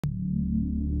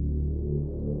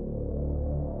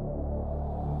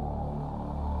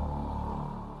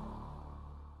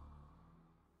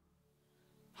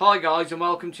Hi guys, and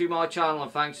welcome to my channel,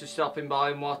 and thanks for stopping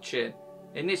by and watching.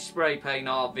 In this spray paint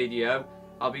art video,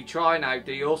 I'll be trying out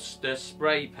the Auster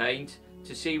Spray Paint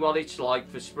to see what it's like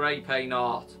for spray paint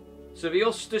art. So the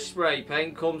Auster Spray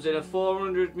Paint comes in a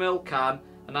 400ml can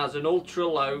and has an ultra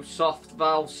low soft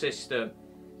valve system.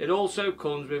 It also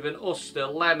comes with an Auster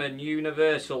Lemon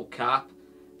universal cap.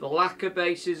 The lacquer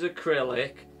base is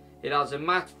acrylic. It has a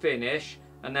matte finish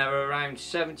and there are around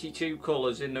 72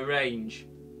 colours in the range.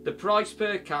 The price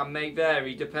per can may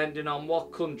vary depending on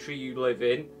what country you live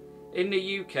in. In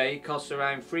the UK it costs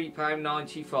around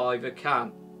 £3.95 a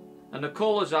can. And the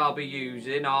colours I'll be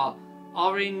using are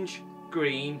orange,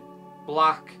 green,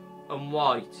 black and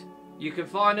white. You can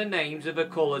find the names of the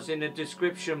colours in the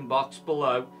description box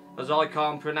below, as I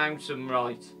can't pronounce them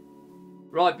right.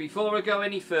 Right, before I go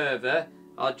any further,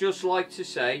 I'd just like to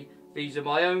say these are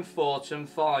my own thoughts and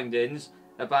findings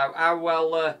about how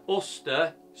well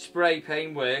Auster spray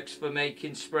paint works for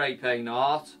making spray paint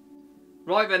art.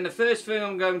 Right then, the first thing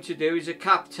I'm going to do is a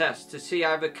cap test to see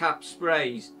how the cap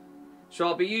sprays. So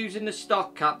I'll be using the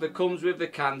stock cap that comes with the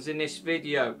cans in this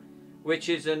video, which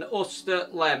is an Auster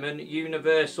Lemon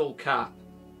universal cap,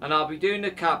 and I'll be doing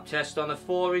the cap test on a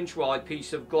 4-inch wide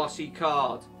piece of glossy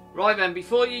card. Right then,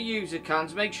 before you use the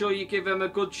cans, make sure you give them a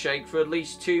good shake for at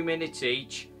least 2 minutes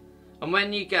each, and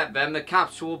when you get them, the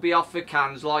caps will be off the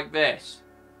cans like this.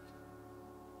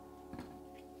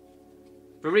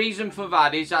 The reason for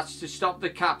that is that's to stop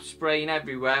the cap spraying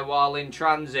everywhere while in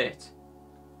transit.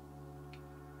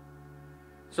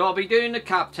 So I'll be doing the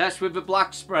cap test with the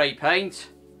black spray paint.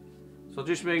 So I'll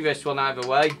just move this one out of the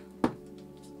way.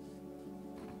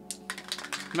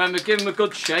 Remember, give them a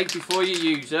good shake before you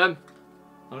use them.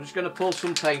 I'm just going to pull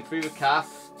some paint through the cap.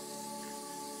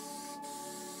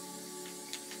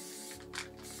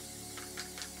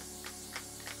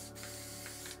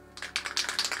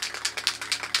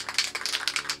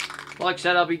 Like I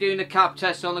said, I'll be doing a cap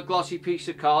test on a glossy piece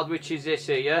of card, which is this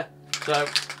here. So,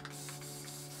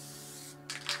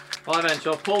 right then,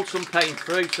 so I've pulled some paint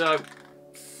through, so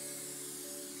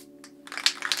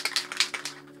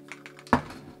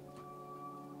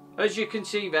as you can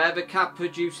see there, the cap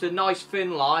produced a nice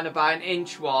thin line about 1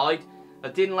 inch wide. I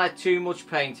didn't let too much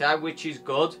paint out, which is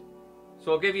good.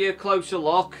 So I'll give you a closer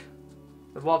look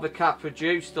of what the cap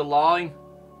produced, the line.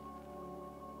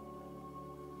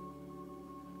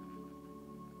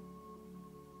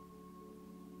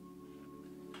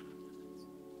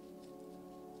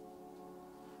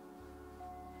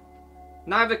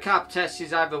 Now the cap test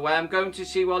is out of the way, I'm going to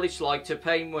see what it's like to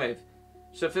paint with.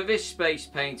 So for this space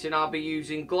painting, I'll be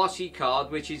using glossy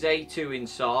card, which is A2 in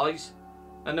size.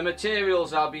 And the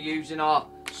materials I'll be using are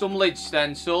some lid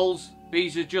stencils.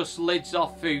 These are just lids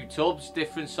off food tubs,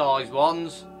 different size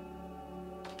ones.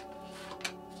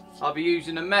 I'll be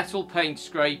using a metal paint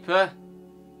scraper.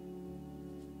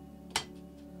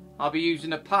 I'll be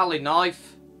using a palette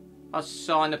knife, that's to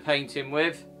sign the painting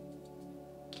with.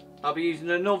 I'll be using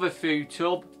another food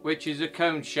tub, which is a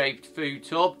cone shaped food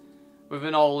tub with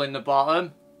an hole in the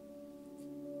bottom.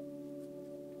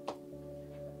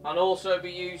 I'll also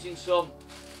be using some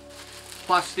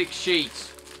plastic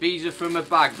sheets. These are from a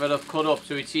bag that I've cut up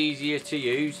so it's easier to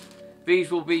use. These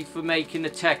will be for making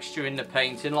the texture in the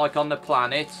painting, like on the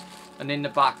planet and in the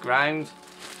background.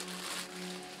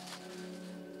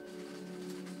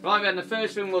 Right then, the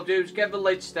first thing we'll do is get the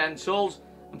lid stencils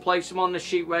and place them on the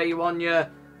sheet where you want your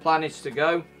planets to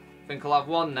go. I think I'll have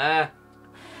one there,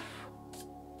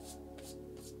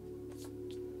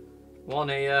 one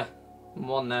here and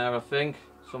one there, I think,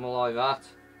 something like that.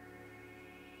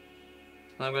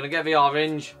 And I'm going to get the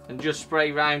orange and just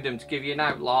spray round them to give you an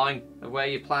outline of where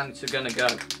your planets are going to go.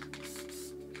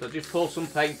 So just pull some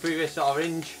paint through this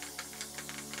orange,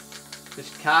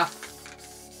 this cap.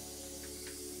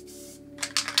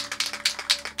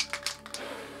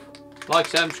 Like I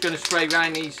said, I'm just going to spray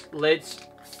around these lids.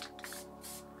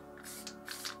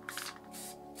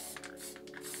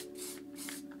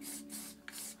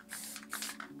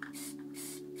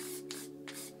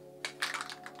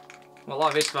 I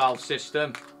like this valve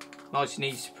system, nice and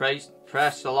easy to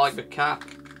press. I like the cap.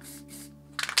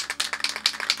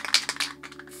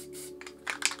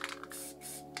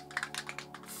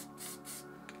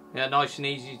 Yeah, nice and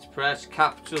easy to press.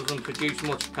 Cap doesn't produce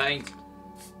much paint.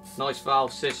 Nice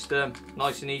valve system,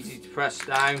 nice and easy to press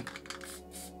down.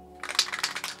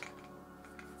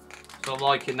 So I'm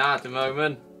liking that at the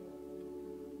moment.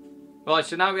 Right,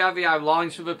 so now we have the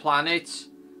outlines for the planets.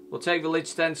 We'll take the lid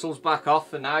stencils back off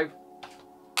for now.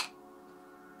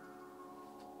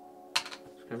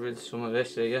 Get rid of some of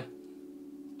this here.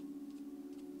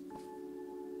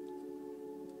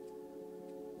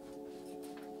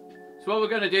 So what we're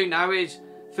going to do now is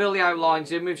fill the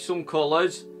outlines in with some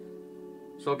colours.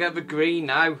 So I'll get the green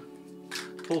now,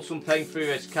 pull some paint through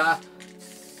this cap.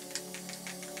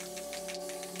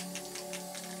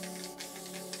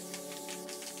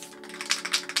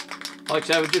 Like I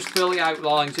said, we'll just fill the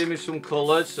outlines in with some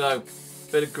colours, so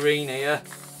a bit of green here.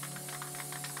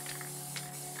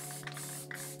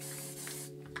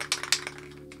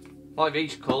 Like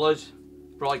these colours,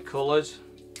 bright colours,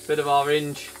 bit of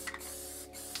orange.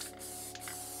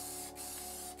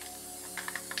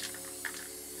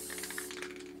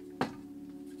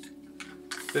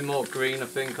 Bit more green I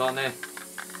think on it.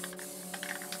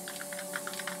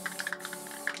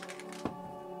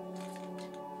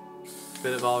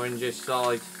 Bit of orange this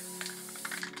side.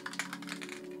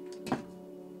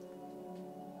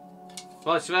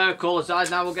 Right, so there are colours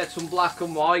side. Now we'll get some black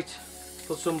and white.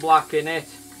 Put some black in it.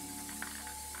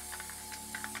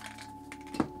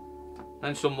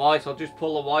 Then some white. I'll just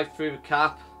pull the white through the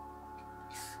cap.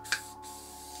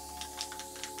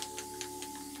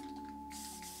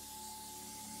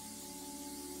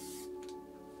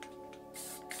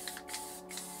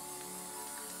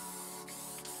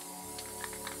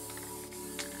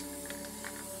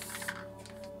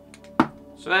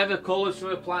 So there are the colours for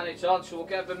the planets on, so we'll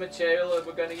get the material that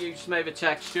we're going to use to make the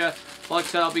texture. Like I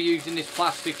said, I'll be using this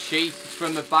plastic sheet. It's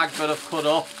from the bag that I've cut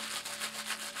up.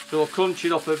 So we'll crunch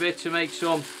it up a bit to make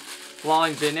some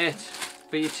lines in it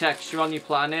for your texture on your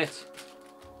planet.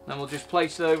 Then we'll just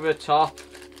place it over the top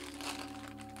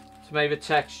to make the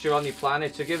texture on your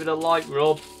planet. So give it a light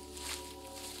rub.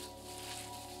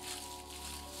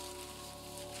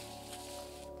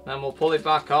 Then we'll pull it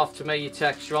back off to make your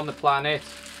texture on the planet.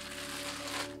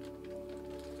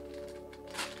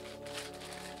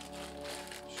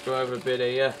 Just go over a bit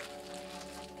here.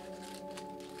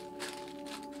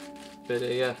 Bit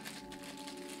here.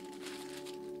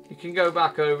 You can go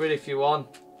back over it if you want.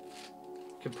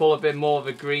 You can pull a bit more of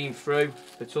the green through.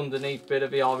 It's underneath a bit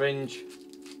of the orange.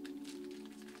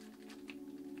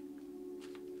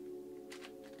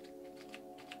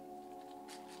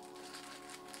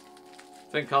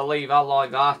 I think I'll leave that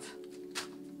like that.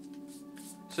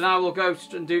 So now we'll go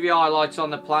and do the highlights on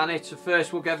the planet. So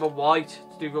first we'll get the white,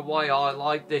 to do the white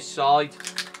highlight this side.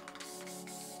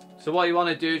 So what you want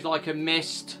to do is like a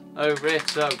mist over it.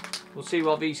 So we'll see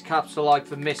what these caps are like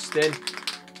for misting.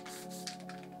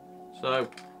 So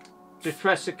just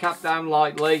press the cap down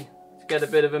lightly to get a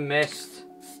bit of a mist.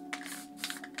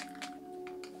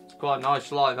 It's quite nice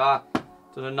like that.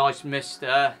 Done a nice mist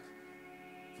there.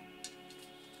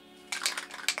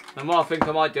 And what I think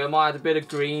I might do, I might add a bit of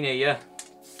green here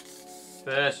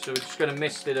first, so we're just going to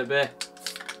mist it a bit.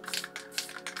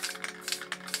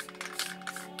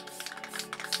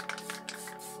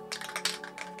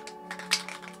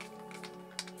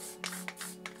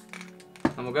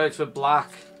 And we'll go to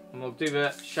black, and we'll do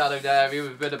the shadowed area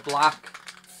with a bit of black.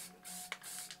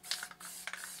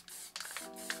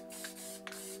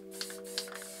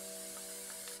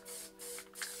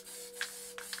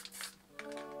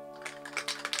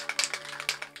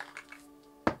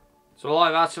 So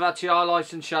like that, so that's your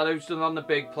highlights and shadows done on the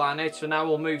big planet. So now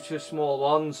we'll move to the small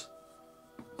ones.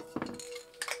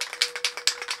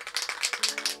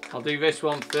 I'll do this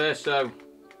one first, so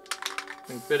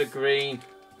a bit of green,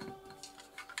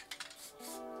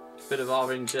 bit of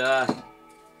orange there, a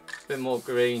bit more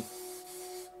green,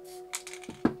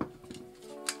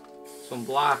 some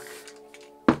black,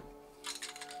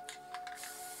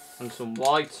 and some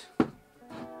white.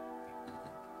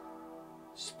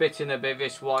 Spitting a bit,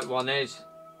 this white one is.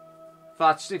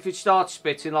 If it starts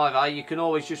spitting like that, you can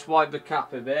always just wipe the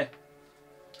cap a bit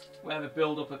where the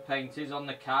build up of paint is on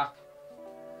the cap,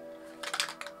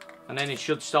 and then it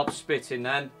should stop spitting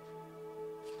then.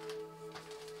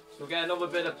 So we'll get another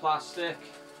bit of plastic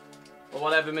or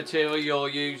whatever material you're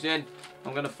using.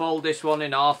 I'm going to fold this one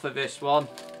in half of this one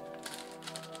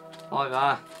like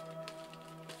that,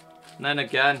 and then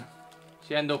again, so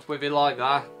you end up with it like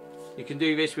that. You can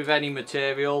do this with any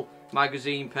material,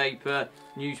 magazine paper,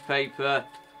 newspaper,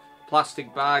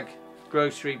 plastic bag,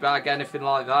 grocery bag, anything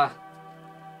like that.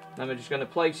 Then we're just going to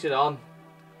place it on,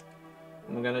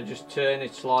 and we're going to just turn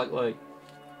it slightly.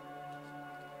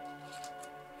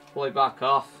 Pull it back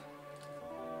off.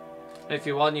 If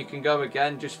you want, you can go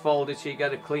again, just fold it so you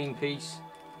get a clean piece.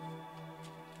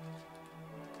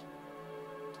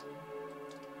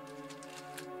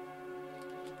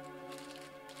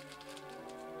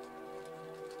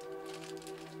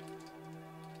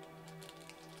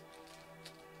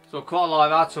 So quite like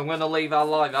that, so I'm going to leave that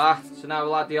like that. So now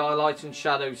we'll add the highlights and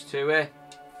shadows to it.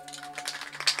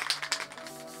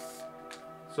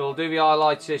 So we'll do the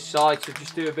highlights this side, so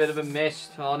just do a bit of a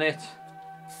mist on it.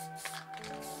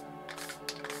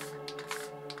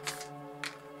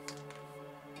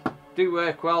 do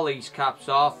work well, these caps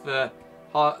are, for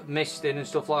misting and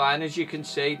stuff like that. And as you can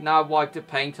see, now I've wiped the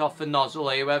paint off the nozzle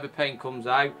here, wherever paint comes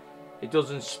out, it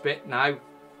doesn't spit now.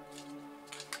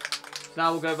 So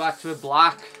now we'll go back to the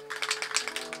black,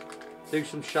 do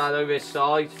some shadow this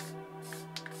side.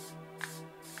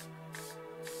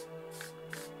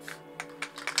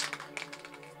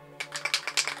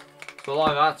 So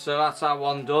like that, so that's that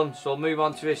one done. So I'll move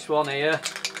on to this one here.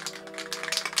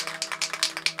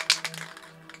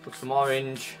 Put some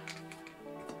orange,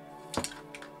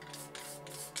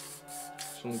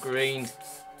 some green,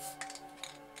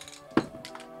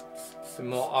 some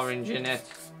more orange in it.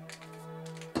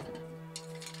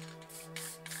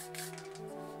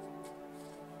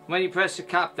 When you press the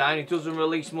cap down, it doesn't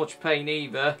release much paint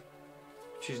either,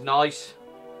 which is nice.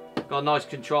 Got a nice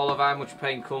control of how much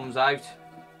paint comes out.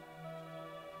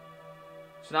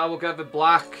 So now we'll go the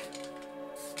black.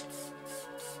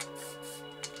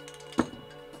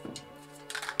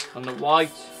 And the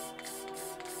white.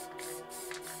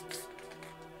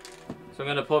 So I'm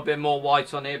going to put a bit more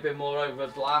white on here, a bit more over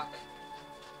black.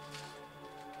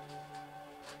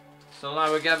 So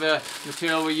now we get the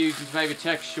material we're using to make a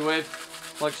texture with.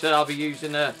 Like I said, I'll be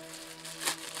using a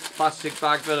plastic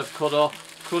bag that I've cut up,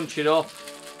 crunch it up.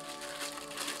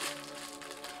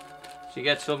 So you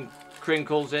get some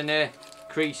crinkles in there,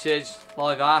 creases,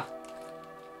 like that.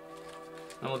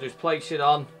 And we'll just place it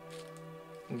on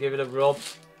and give it a rub.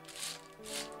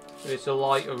 If it's a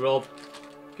lighter rub,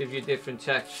 gives you a different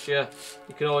texture.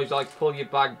 You can always like pull your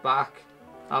bag back,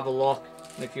 have a look,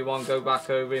 and if you want, go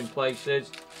back over in places.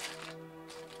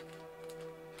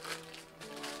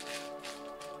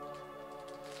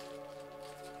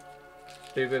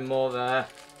 Do a bit more there.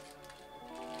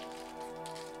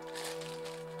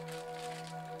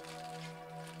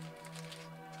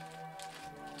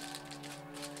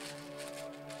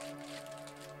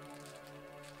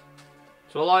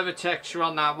 So I'll have a texture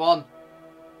on that one.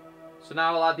 So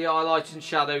now I'll add the highlights and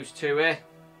shadows to it.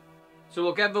 So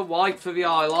we'll get the white for the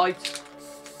highlight.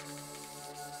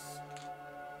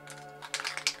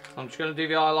 I'm just going to do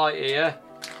the highlight here.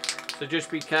 So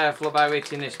just be careful about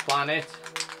hitting this planet.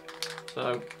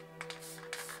 So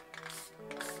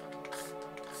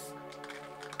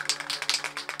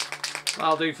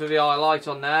I'll do for the highlight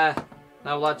on there.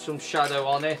 Now we'll add some shadow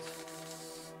on it.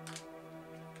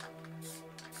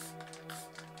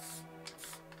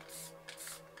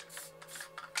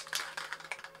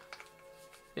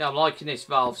 Yeah, I'm liking this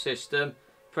valve system.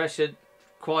 Press it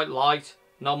quite light,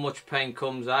 not much paint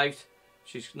comes out,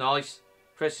 which is nice.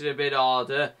 Press it a bit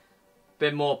harder, a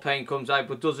bit more paint comes out,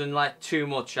 but doesn't let too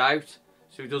much out,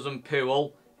 so it doesn't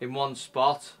pool in one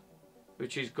spot,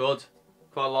 which is good.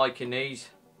 Quite liking these.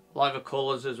 Like the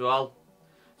colours as well.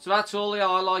 So that's all the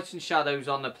highlights and shadows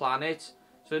on the planet.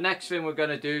 So the next thing we're going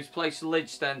to do is place the lid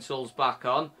stencils back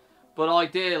on. But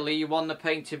ideally you want the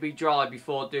paint to be dry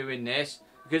before doing this,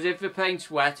 because if the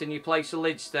paint's wet and you place the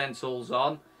lid stencils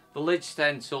on, the lid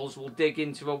stencils will dig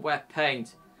into the wet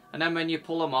paint, and then when you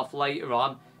pull them off later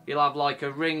on, you'll have like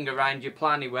a ring around your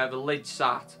planet where the lid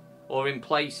sat, or in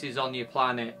places on your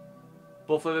planet.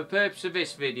 But for the purpose of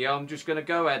this video, I'm just going to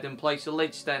go ahead and place the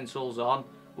lid stencils on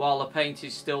while the paint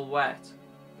is still wet.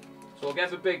 So I'll get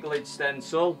the big lid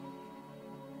stencil,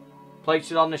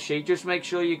 place it on the sheet. Just make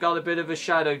sure you got a bit of a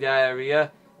shadowed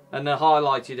area and the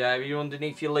highlighted area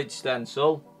underneath your lid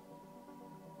stencil.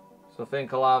 So I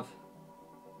think I'll have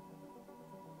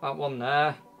that one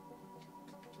there,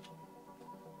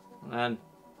 and then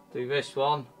do this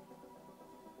one.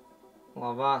 I'll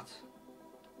have that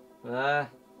there,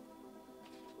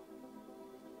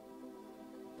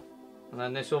 and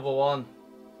then this other one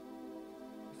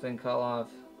I think I'll have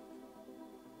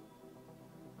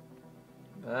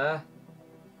there.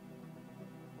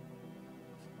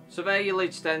 So there are your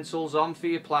lid stencils on for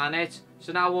your planet.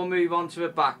 So now we'll move on to the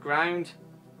background.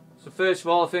 So first of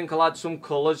all, I think I'll add some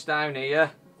colours down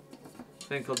here. I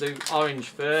think I'll do orange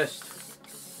first.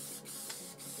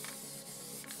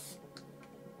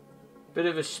 Bit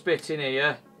of a spit in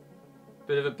here.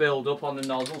 Bit of a build up on the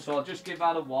nozzle, so I'll just give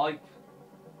that a wipe.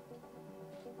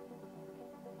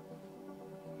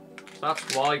 So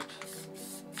that's wiped.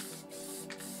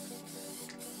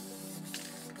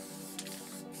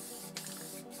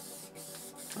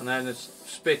 And then the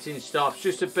spitting stops,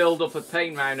 just to build up a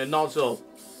paint round the nozzle.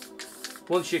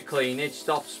 Once you clean it,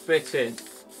 stop spitting.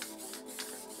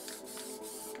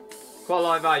 Quite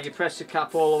like that, you press the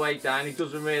cap all the way down, it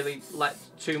doesn't really let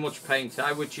too much paint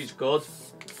out, which is good.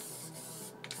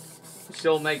 It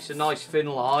still makes a nice thin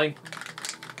line.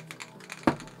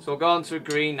 So I'll go on to the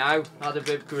green now, add a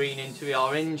bit of green into the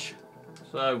orange.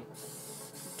 So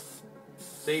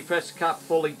you press the cap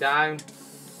fully down,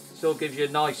 Still gives you a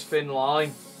nice thin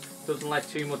line. Doesn't let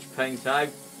too much paint out.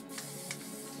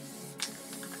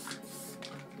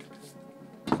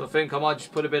 So I think I might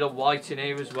just put a bit of white in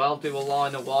here as well. Do a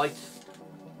line of white.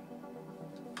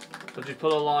 I'll just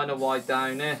put a line of white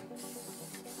down here.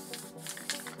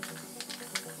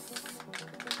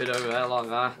 Bit over there like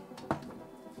that.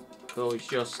 So it's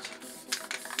just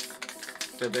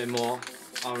a bit more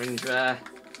orange there.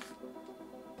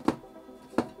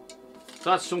 So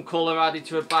that's some colour added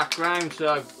to a background.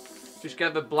 So just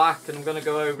get the black, and I'm going to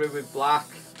go over it with black.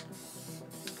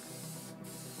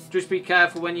 Just be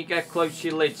careful when you get close to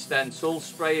your lid stencil.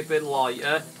 Spray a bit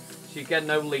lighter so you get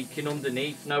no leaking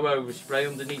underneath, no overspray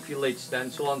underneath your lid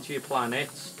stencil onto your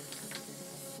planets.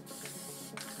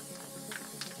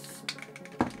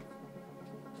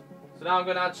 So now I'm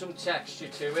going to add some texture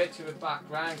to it, to the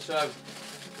background. So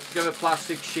give a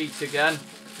plastic sheet again,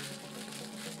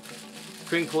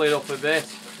 crinkle it up a bit.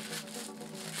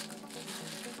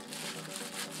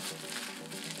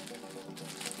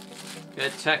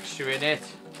 Get texture in it.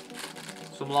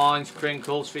 Some lines,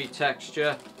 crinkles for your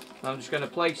texture. I'm just going to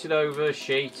place it over a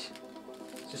sheet.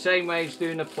 It's the same way as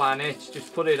doing the planets.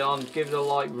 Just put it on, give it a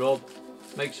light rub,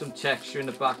 make some texture in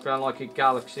the background like a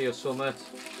galaxy or something.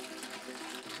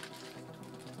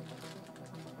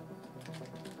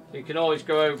 You can always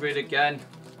go over it again.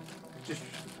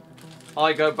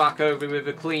 I go back over it with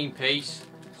a clean piece,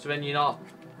 so then you're not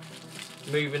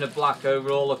moving the black over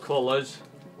all the colours.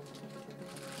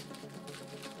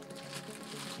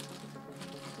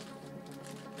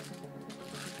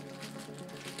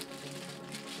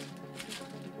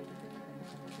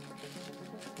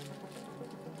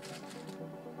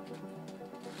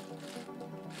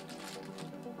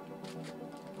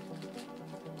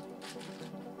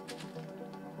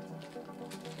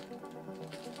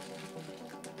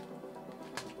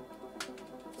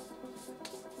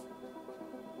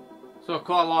 So I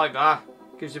quite like that,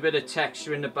 gives a bit of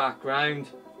texture in the background.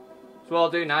 So what I'll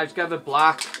do now is get the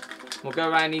black, we'll go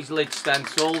around these lid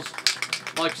stencils.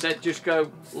 Like I said, just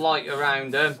go light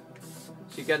around them,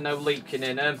 so you get no leaking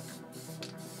in them.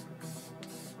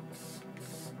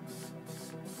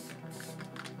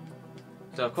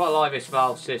 So I quite like this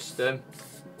valve system.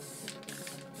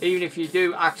 Even if you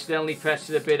do accidentally press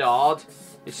it a bit hard,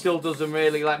 it still doesn't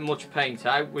really let much paint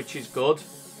out, which is good.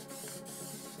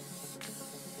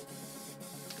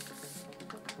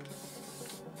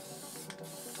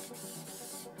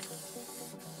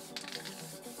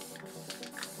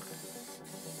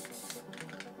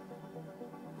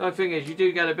 The only thing is, you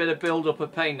do get a bit of build up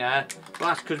of paint there,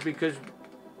 but that's because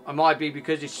it might be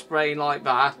because it's spraying like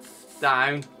that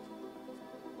down.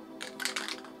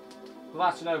 But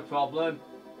that's no problem.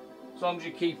 As long as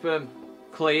you keep them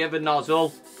clear, the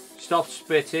nozzle, stop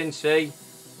spitting, see,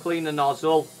 clean the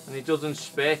nozzle and it doesn't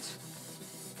spit.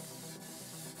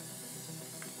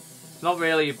 It's not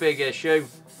really a big issue.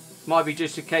 It might be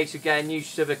just a case of getting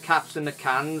used to the caps and the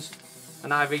cans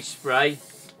and how they spray.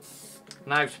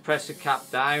 And how to press the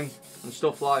cap down and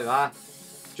stuff like that.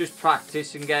 Just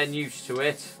practice and getting used to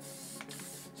it.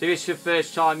 So this is the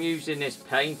first time using this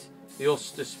paint, the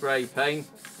Auster Spray Paint.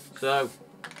 So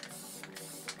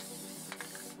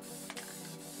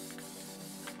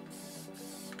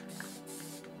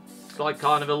it's like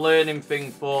kind of a learning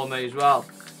thing for me as well.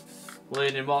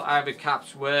 Learning how the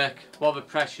caps work, what the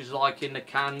pressure's like in the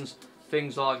cans,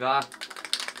 things like that.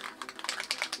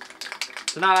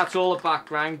 So now that's all the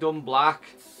background done black.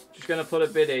 Just going to put a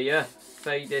bit here,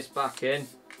 fade this back in,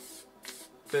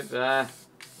 bit there,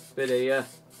 bit here.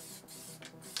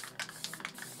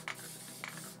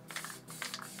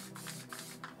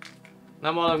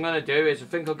 Now what I'm going to do is, I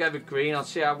think I'll get the green, I'll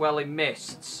see how well it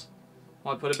mists.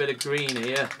 Might put a bit of green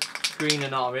here, green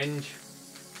and orange.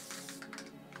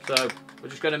 So we're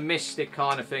just going to mist it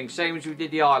kind of thing, same as we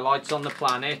did the highlights on the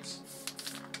planets.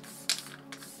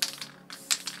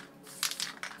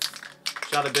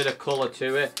 Add a bit of colour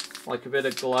to it, like a bit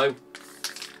of glow.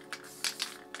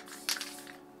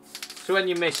 So when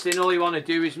you're misting, all you want to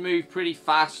do is move pretty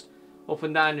fast up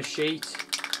and down the sheet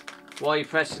while you're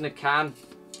pressing the can,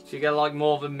 so you get like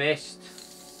more of a mist.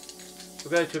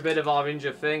 We'll go to a bit of orange,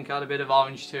 I think, add a bit of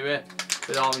orange to it, a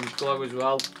bit of orange glow as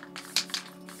well.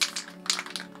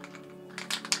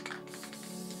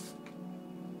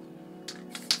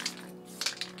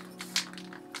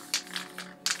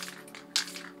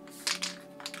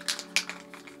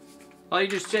 You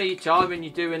just take your time when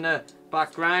you're doing the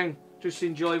background. Just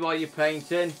enjoy while you're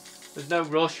painting. There's no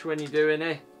rush when you're doing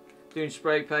it. Doing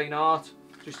spray paint art.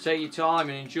 Just take your time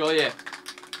and enjoy it.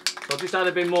 So I'll just add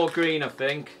a bit more green, I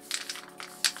think.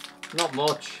 Not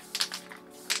much.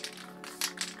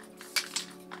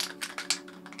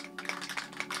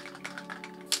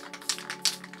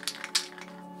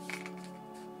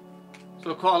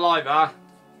 So I quite like that.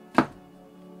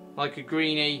 Like a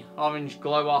greeny orange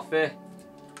glow off it.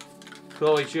 Could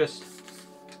always just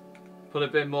put a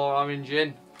bit more orange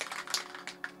in.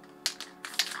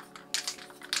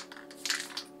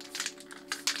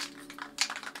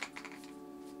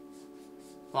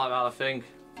 Like that, I think.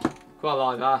 Quite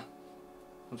like that.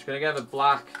 I'm just going to get the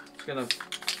black. Just going to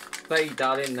fade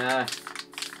that in there.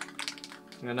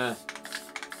 I'm going to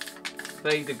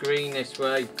fade the green this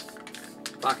way.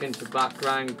 Back into the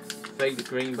background. Fade the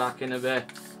green back in a bit.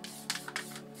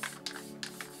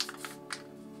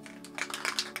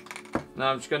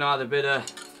 Now I'm just going to add a bit of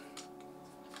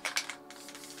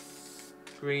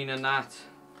green and that.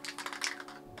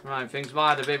 Right, things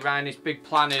might add a bit around this big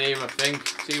planet here, I think.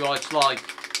 See what it's like.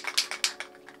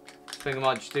 I think I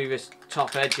might just do this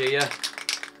top edge here.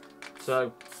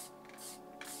 So,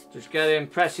 just get it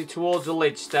and press it towards the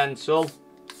lid stencil.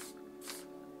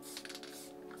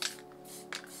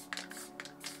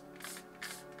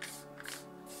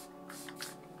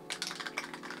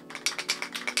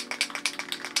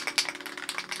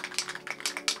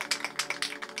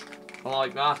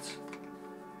 Like that.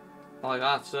 Like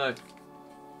that, so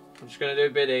I'm just going to do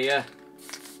a bit here.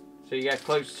 So you get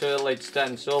close to the lid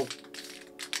stencil.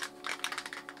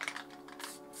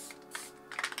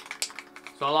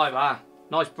 So I like that.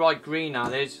 Nice bright green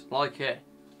that is. Like it.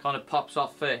 Kind of pops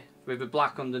off it with the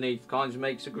black underneath. Kind of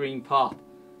makes a green pop.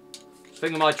 I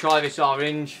think I might try this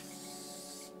orange.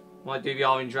 Might do the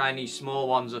orange around these small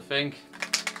ones, I think.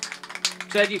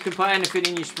 Said you can put anything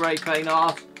in your spray paint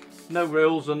art. No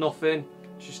rules or nothing.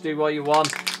 Just do what you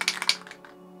want.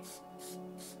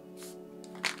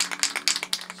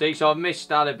 See, so I've missed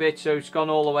that a bit, so it's gone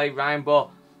all the way round,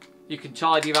 but you can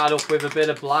tidy that up with a bit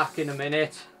of black in a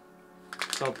minute.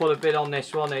 So I'll put a bit on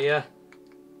this one here.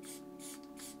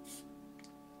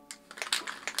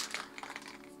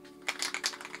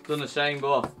 Done the same,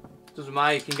 but doesn't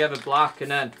matter, you can get the black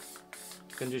and then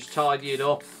you can just tidy it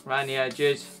up around the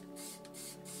edges.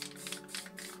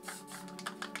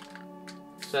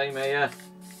 Same here.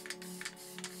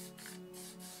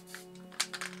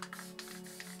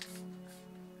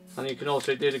 And you can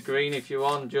also do the green if you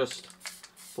want, just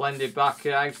blend it back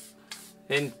out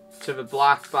into the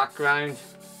black background.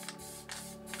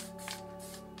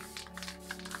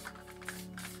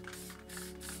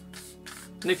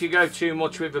 And if you go too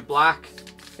much with the black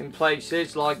in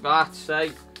places like that,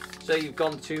 say you've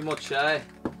gone too much there,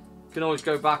 you can always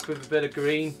go back with a bit of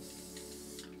green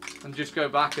and just go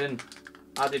back and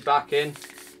add it back in.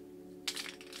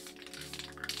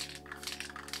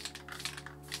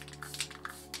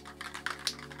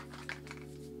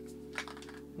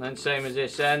 And then same as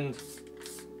this end.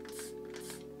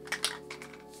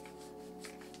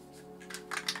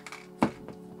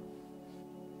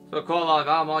 So I quite like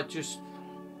that. I might just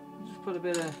put a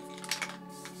bit of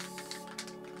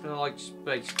like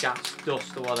space gas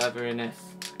dust or whatever in it.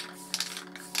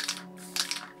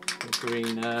 The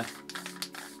green there.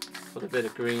 Put a bit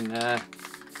of green there.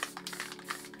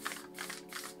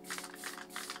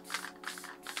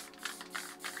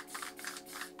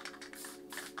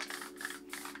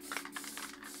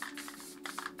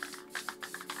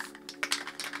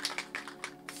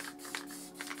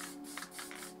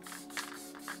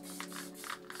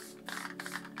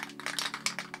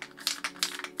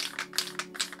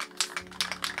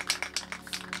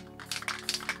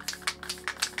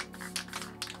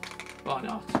 Why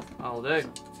not? I'll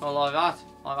do. I like that.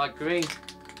 I like green.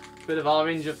 Bit of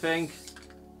orange, I think.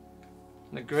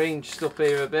 And the green just up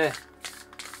here a bit.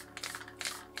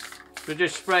 We're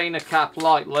just spraying the cap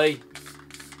lightly.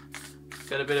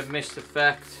 Get a bit of mist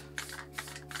effect.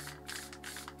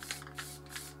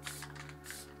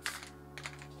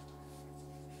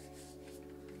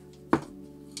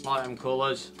 Like them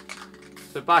colours.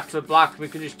 So back to the black, we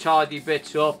can just tidy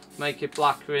bits up, make it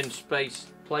blacker in space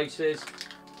places.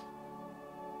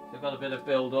 They've got a bit of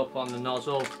build up on the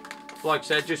nozzle. Like I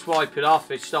said, just wipe it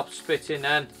off, it stops spitting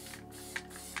then.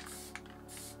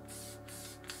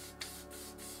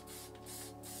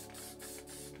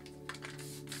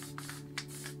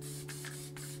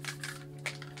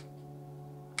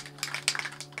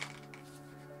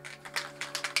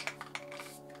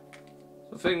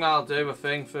 The thing I'll do, I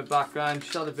think, for the background,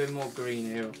 just add a bit more green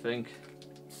here, I think.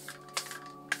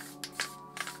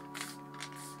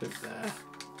 Bit there.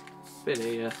 Bit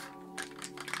here.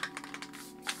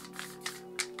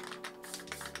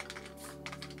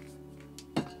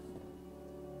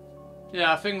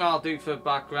 Yeah, I think that'll do for the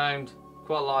background.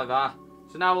 Quite like that.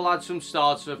 So now we'll add some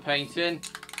starts for painting.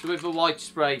 So with the white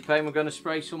spray paint, we're going to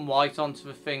spray some white onto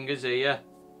the fingers here.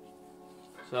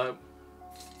 So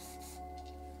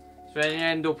then you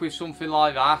end up with something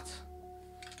like that.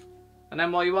 And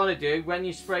then what you want to do, when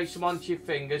you spray some onto your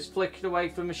fingers, flick it away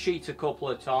from the sheet a couple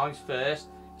of times first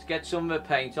to get some of the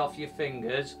paint off your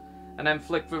fingers, and then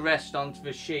flick the rest onto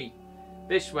the sheet.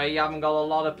 This way you haven't got a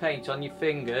lot of paint on your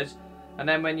fingers, and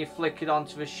then when you flick it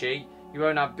onto the sheet, you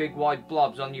won't have big white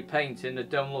blobs on your painting that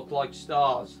don't look like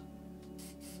stars.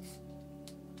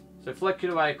 So flick it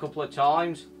away a couple of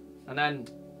times, and then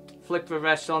flick the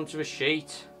rest onto the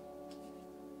sheet.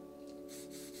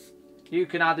 You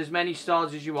can add as many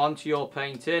stars as you want to your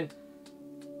painting.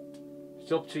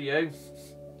 It's up to you.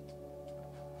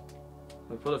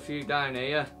 We'll put a few down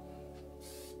here.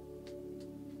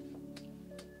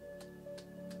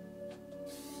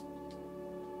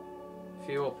 A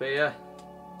few up here.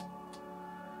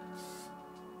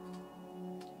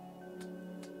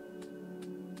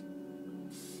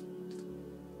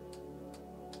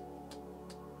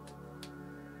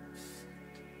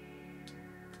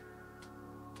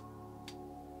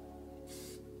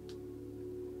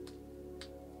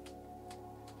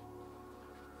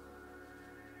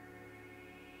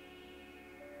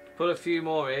 Put a few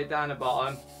more here down the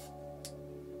bottom.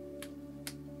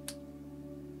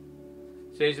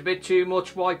 So there's a bit too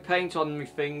much white paint on my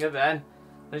finger then.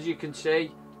 As you can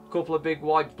see, a couple of big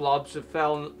white blobs have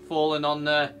fallen on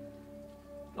the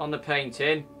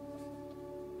painting.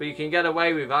 But you can get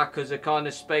away with that because they're kind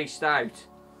of spaced out.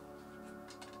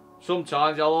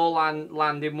 Sometimes they'll all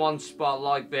land in one spot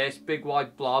like this, big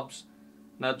white blobs.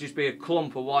 And there'll just be a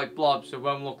clump of white blobs that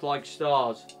won't look like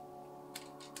stars.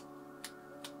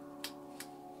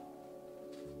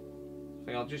 I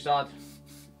think I'll just add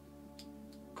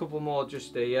a couple more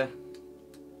just here.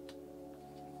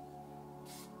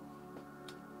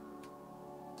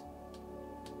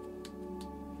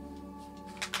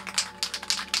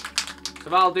 So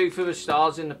that'll do for the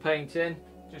stars in the painting.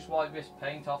 Just wipe this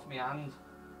paint off my hand.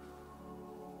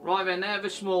 Right then, there are the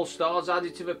small stars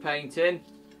added to the painting.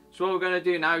 So what we're going to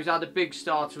do now is add a big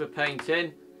star to the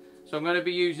painting. So I'm going to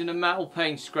be using a metal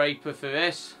paint scraper for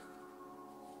this.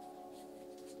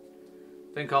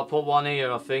 I think I'll put one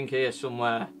here, here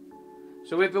somewhere.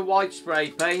 So with the white spray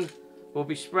paint, we'll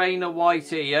be spraying the white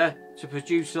here to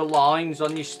produce the lines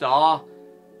on your star.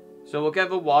 So we'll get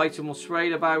the white and we'll spray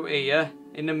it about here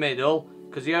in the middle,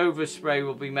 because the overspray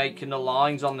will be making the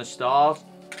lines on the star.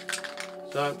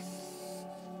 So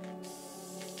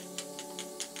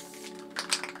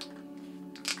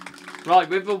right,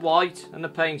 with the white and the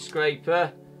paint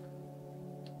scraper,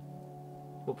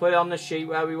 we'll put it on the sheet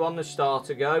where we want the star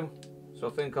to go. So I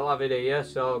think I'll have it here,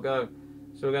 so I'll go.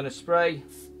 So we're going to spray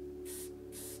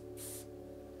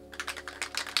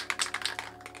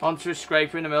onto a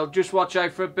scraper in the middle. Just watch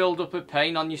out for a build-up of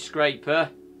paint on your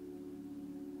scraper.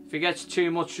 If it gets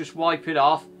too much, just wipe it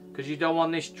off, because you don't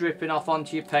want this dripping off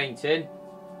onto your painting.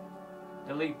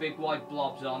 It'll leave big white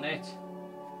blobs on it.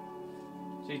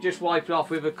 So you just wipe it off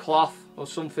with a cloth or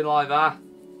something like that.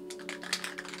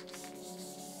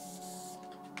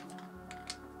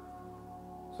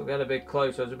 So get a bit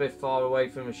closer, it's a bit far away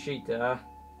from the sheet there.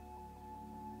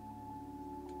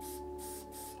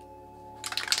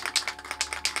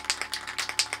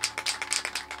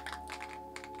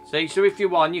 See, so if you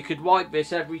want, you could wipe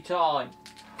this every time,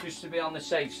 just to be on the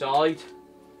safe side.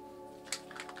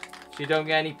 So you don't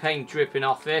get any paint dripping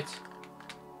off it.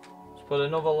 Let's put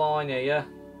another line here.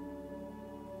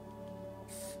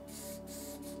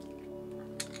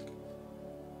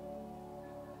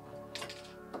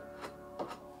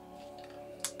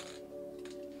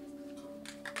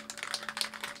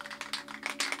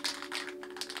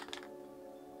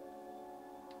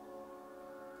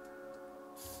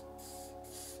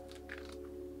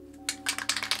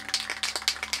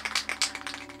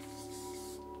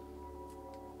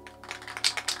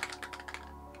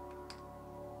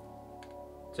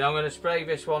 So I'm going to spray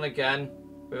this one again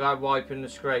without wiping the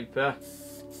scraper.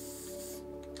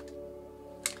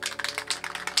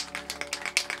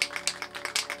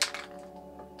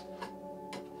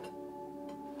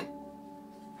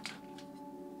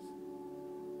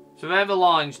 So there the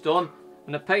line's done,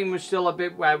 and the paint was still a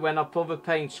bit wet when I put the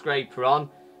paint scraper on,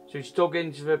 so it's dug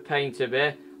into the paint a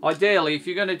bit. Ideally, if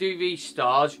you're going to do these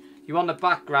stars, you want the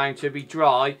background to be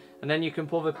dry, and then you can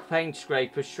put the paint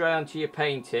scraper straight onto your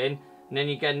painting, and then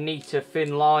you get neater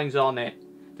thin lines on it.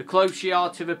 The closer you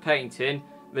are to the painting,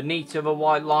 the neater the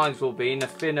white lines will be and the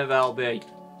thinner they'll be.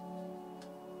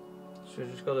 So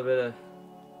I've just got a bit of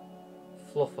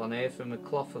fluff on here from the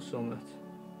cloth or something.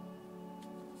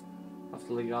 I have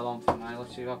to leave that on for now.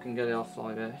 Let's see if I can get it off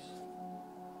like this.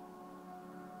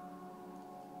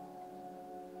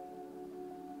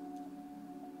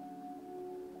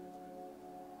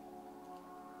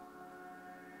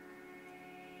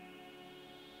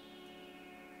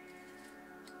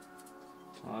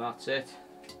 Oh, that's it.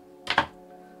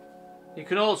 You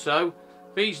can also,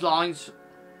 these lines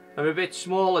are a bit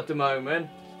small at the moment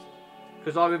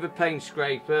because I have a paint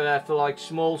scraper there for like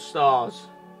small stars.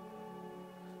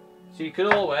 So you can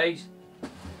always,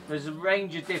 there's a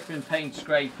range of different paint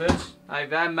scrapers. I have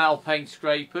ML paint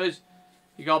scrapers.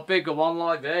 You got a bigger one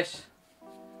like this.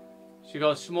 So you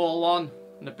got a small one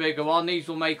and a bigger one. These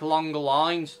will make longer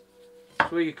lines. So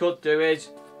what you could do is,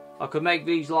 I could make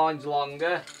these lines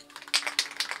longer.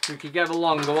 You could get a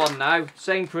longer one now.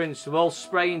 Same principle,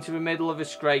 spray into the middle of a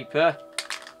scraper.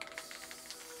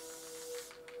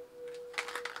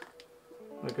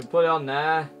 We can put it on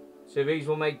there. So these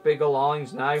will make bigger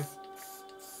lines now.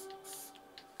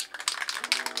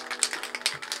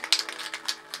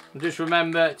 And just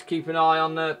remember to keep an eye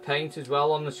on the paint as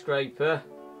well on the scraper.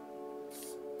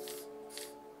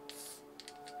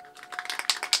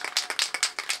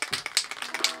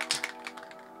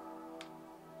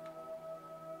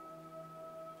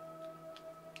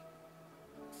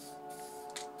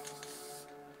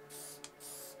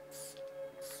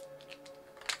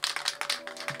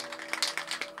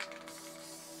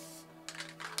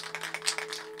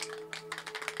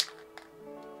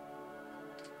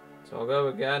 So I'll go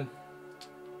again.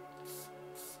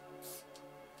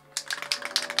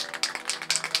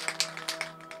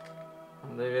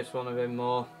 I'll do this one a bit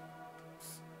more.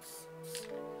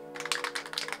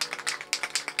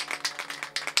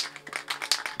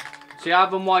 See, I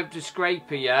haven't wiped the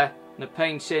scraper yet, and the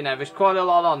paint's in there. There's quite a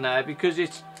lot on there because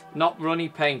it's not runny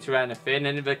paint or anything,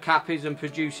 and if the cap isn't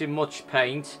producing much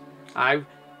paint out,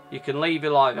 you can leave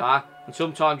it like that, and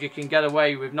sometimes you can get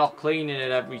away with not cleaning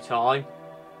it every time.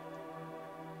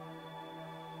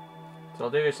 So I'll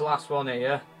do this last one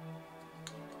here.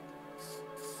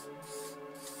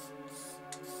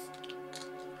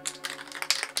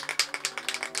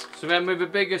 So then with a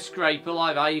bigger scraper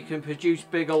like that, you can produce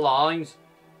bigger lines,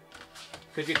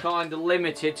 because you're kind of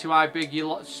limited to how big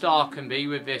your star can be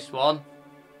with this one,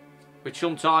 which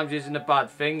sometimes isn't a bad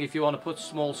thing if you want to put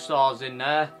small stars in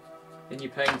there in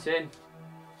your painting,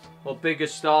 or bigger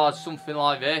stars, something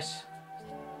like this.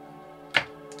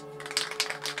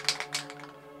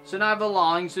 So now the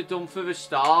lines are done for the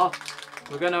star.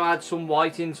 We're going to add some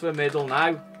white into the middle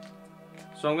now.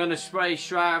 So I'm going to spray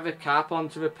straight out of the cap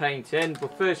onto the painting.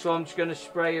 But first of all, I'm just going to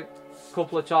spray it a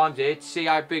couple of times here to see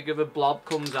how big of a blob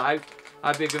comes out.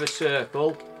 How big of a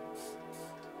circle.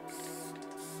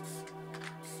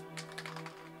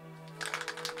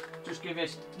 Just give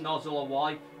this nozzle a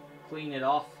wipe. Clean it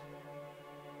off.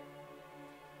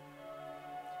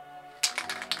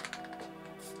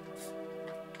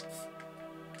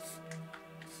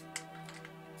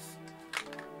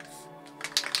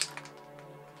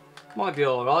 Might be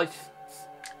alright.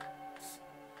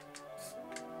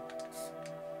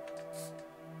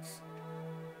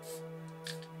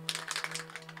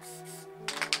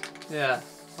 Yeah,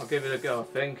 I'll give it a go, I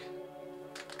think.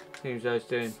 Seems like it's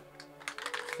doing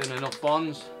enough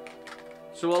ones.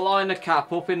 So we'll line the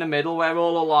cap up in the middle where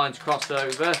all the lines cross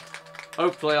over.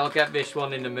 Hopefully I'll get this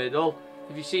one in the middle.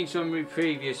 If you've seen some of my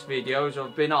previous videos,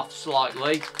 I've been off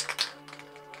slightly.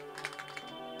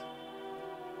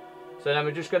 So then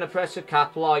we're just going to press the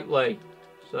cap lightly.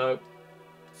 So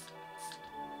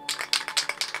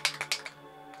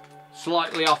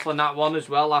slightly off on that one as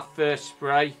well, that first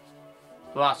spray.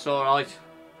 But that's alright.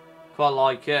 Quite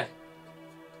like it.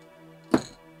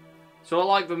 So I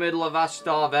like the middle of that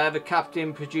star there. The cap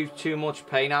didn't produce too much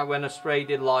paint out when I sprayed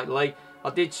it lightly.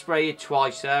 I did spray it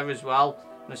twice there as well.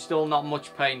 And there's still not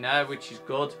much paint there, which is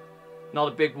good. Not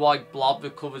a big white blob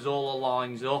that covers all the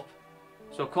lines up.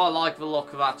 So I quite like the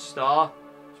look of that star.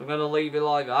 So I'm going to leave it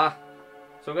like that.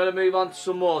 So I'm going to move on to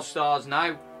some more stars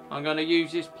now. I'm going to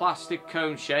use this plastic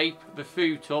cone shape, the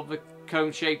food tub, the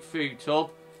cone shaped food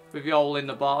tub with the hole in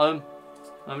the bottom.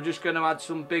 I'm just going to add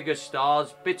some bigger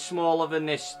stars, a bit smaller than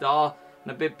this star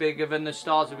and a bit bigger than the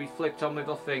stars that we flicked on with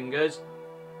our fingers.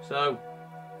 So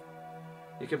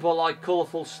you can put like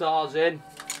colourful stars in.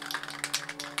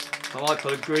 I might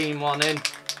put a green one in.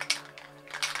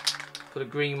 Put a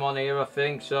green one here, I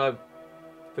think. So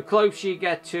the closer you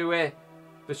get to it,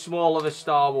 the smaller the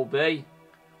star will be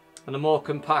and the more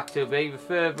compact it'll be. The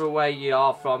further away you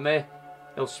are from it,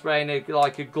 it'll spray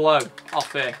like a glow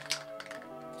off it.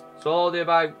 So I'll do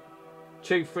about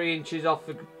 2-3 inches off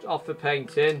the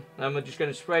painting, and we're just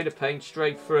going to spray the paint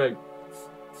straight through.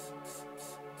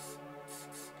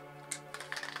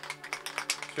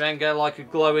 So then get like a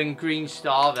glowing green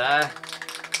star there.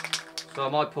 So I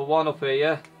might put one up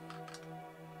here.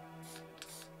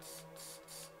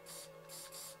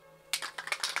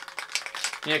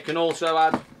 You can also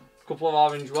add a couple of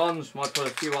orange ones. Might put a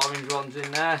few orange ones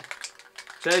in there.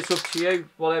 So it's up to you,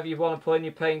 whatever you want to put in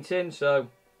your paint in. So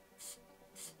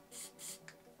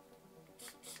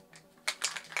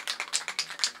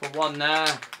put one there.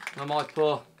 I might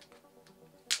put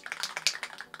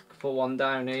one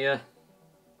down here.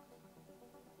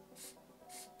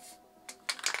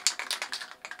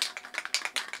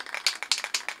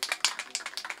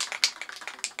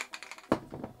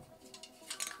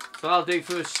 So I'll do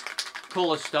for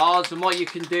colour stars, and what you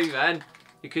can do then,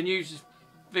 you can use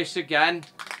this again,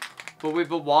 but with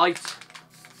a white.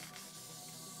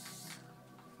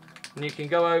 And you can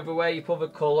go over where you put the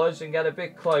colours and get a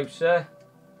bit closer.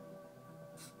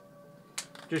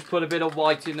 Just put a bit of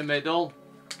white in the middle,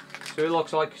 so it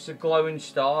looks like it's a glowing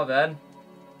star then.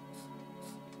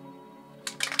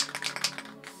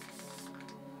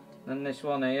 And this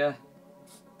one here.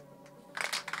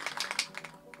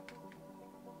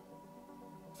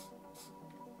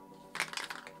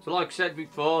 So like I said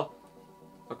before,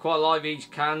 I quite like these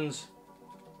cans.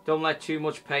 Don't let too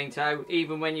much paint out.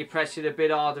 Even when you press it a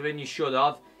bit harder than you should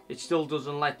have, it still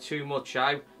doesn't let too much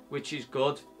out, which is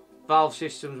good. Valve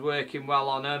system's working well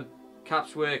on them.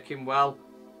 Cap's working well.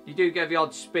 You do get the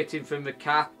odd spitting from the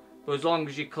cap, but as long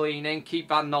as you're cleaning, keep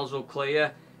that nozzle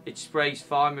clear. It sprays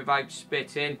fine without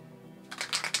spitting.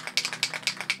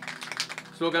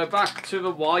 So we'll go back to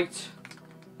the white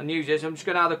and use this. I'm just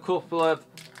going to add a couple of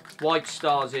white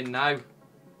stars in now.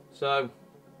 So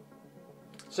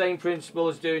same principle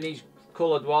as doing these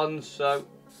coloured ones. So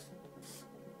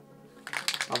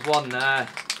I've one there,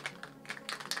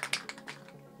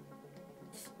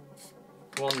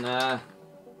 one there,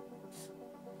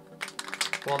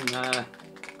 one there,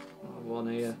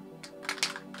 one here,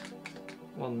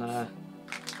 one there.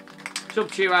 It's up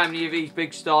to you how many of these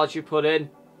big stars you put in.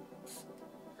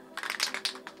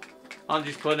 I'm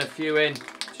just putting a few in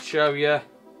to show you.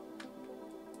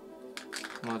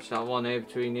 Might just have one here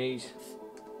between these.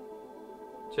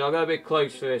 So I'll go a bit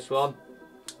close for this one,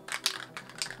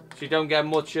 so you don't get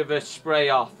much of a spray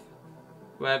off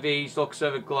where these look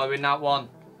so glowing, that one.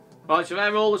 Right, so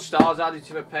there are all the stars added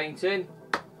to the painting.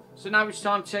 So now it's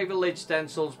time to take the lid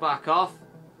stencils back off.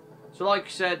 So like I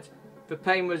said, the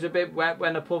paint was a bit wet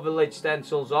when I put the lid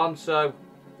stencils on, so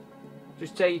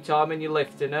just take your time when you're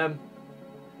lifting them,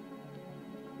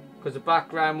 because the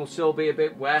background will still be a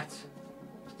bit wet.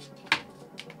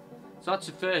 So that's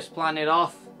the first planet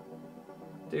off.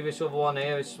 Do this other one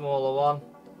here, a smaller one.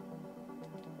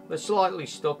 They're slightly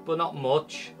stuck, but not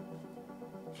much.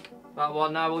 That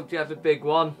one now, we'll have a big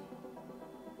one.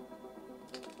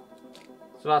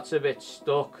 So that's a bit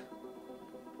stuck.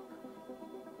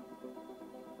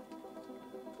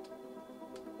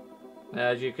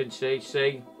 As you can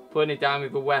see, putting it down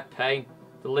with the wet paint,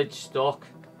 the lid's stuck.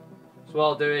 So what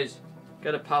I'll do is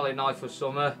get a palette knife or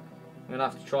something. I'm going to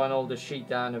have to try and hold the sheet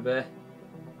down a bit.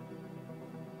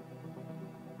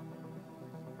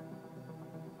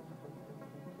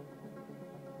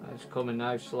 It's coming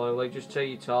now slowly, just take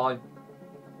your time.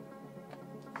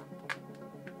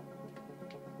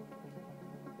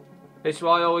 This is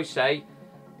why I always say,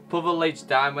 put the lids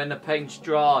down when the paint's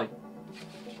dry.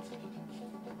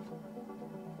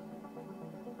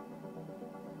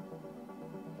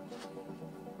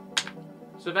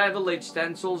 So there are the lid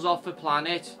stencils off the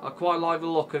planet. I quite like the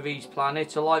look of these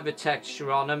planets. I like the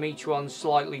texture on them. Each one's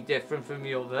slightly different from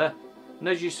the other. And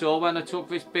as you saw, when I took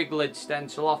this big lid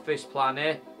stencil off this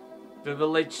planet, the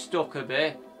lid stuck a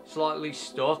bit, slightly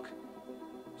stuck.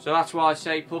 So that's why I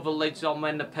say put the lids on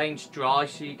when the paint's dry,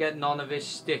 so you get none of this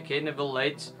sticking of the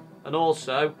lids. And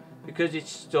also, because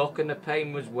it's stuck and the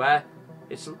paint was wet,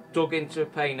 it's dug into the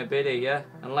paint a bit here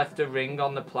and left a ring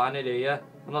on the planet here.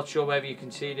 I'm not sure whether you can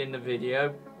see it in the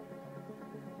video.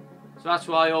 So that's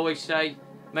why I always say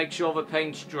make sure the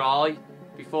paint's dry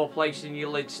before placing your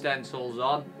lid stencils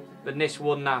on, but this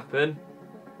wouldn't happen.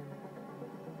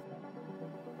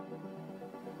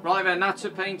 Right then, that's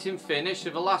the painting finished. So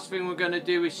the last thing we're going to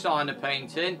do is sign a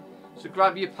painting. So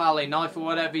grab your palette knife or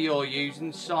whatever you're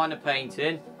using, sign a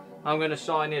painting. I'm going to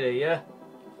sign it here.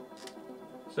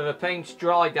 So the paint's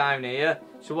dry down here.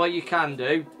 So what you can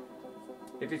do,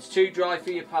 if it's too dry for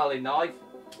your palette knife,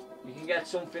 you can get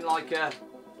something like a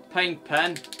paint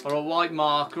pen or a white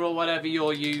marker or whatever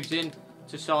you're using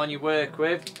to sign your work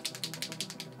with.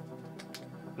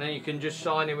 And then you can just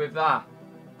sign it with that.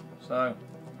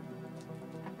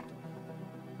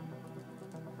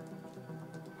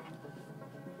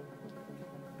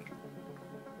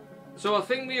 So I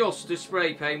think the Auster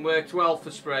Spray Paint worked well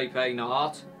for spray paint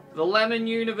art. The lemon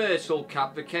universal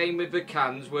cap that came with the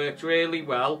cans worked really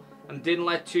well and didn't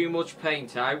let too much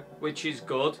paint out, which is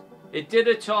good. It did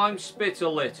at times spit a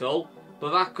little,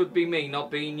 but that could be me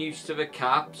not being used to the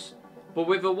caps. but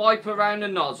with a wipe around the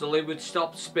nozzle it would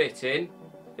stop spitting.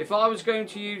 If I was going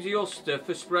to use the Auster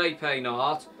for spray paint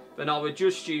art, then I would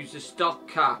just use the stock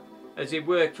cap, as it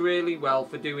worked really well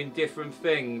for doing different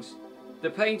things. The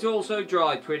paint also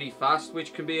dried pretty fast,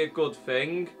 which can be a good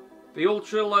thing. The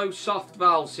ultra low soft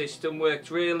valve system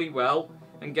worked really well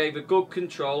and gave a good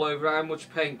control over how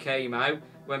much paint came out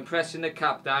when pressing the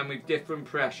cap down with different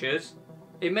pressures.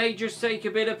 It may just take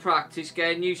a bit of practice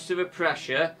getting used to the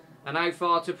pressure and how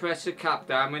far to press the cap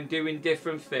down when doing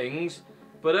different things,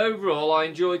 but overall I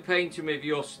enjoyed painting with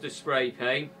the Auster Spray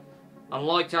Paint and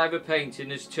liked how the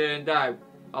painting has turned out.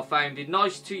 I found it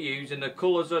nice to use and the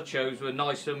colours I chose were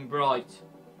nice and bright.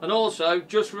 And also,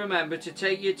 just remember to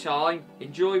take your time,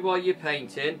 enjoy while you're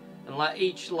painting, and let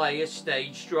each layer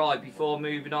stage dry before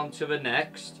moving on to the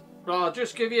next. Right, I'll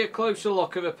just give you a closer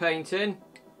look at the painting.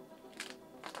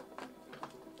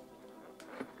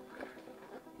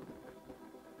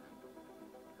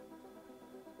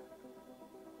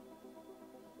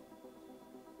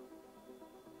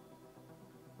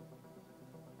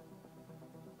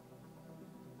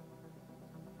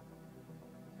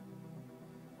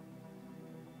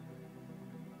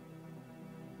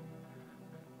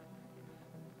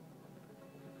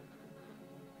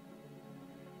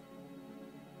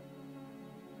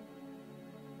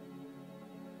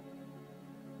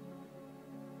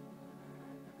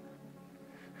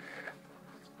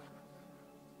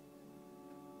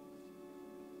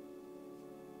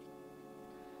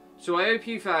 So I hope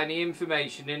you found the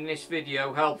information in this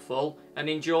video helpful and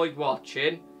enjoyed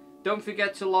watching. Don't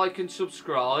forget to like and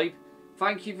subscribe.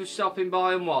 Thank you for stopping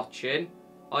by and watching.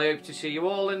 I hope to see you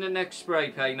all in the next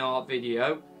spray paint art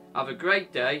video. Have a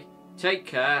great day, take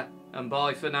care and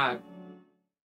bye for now.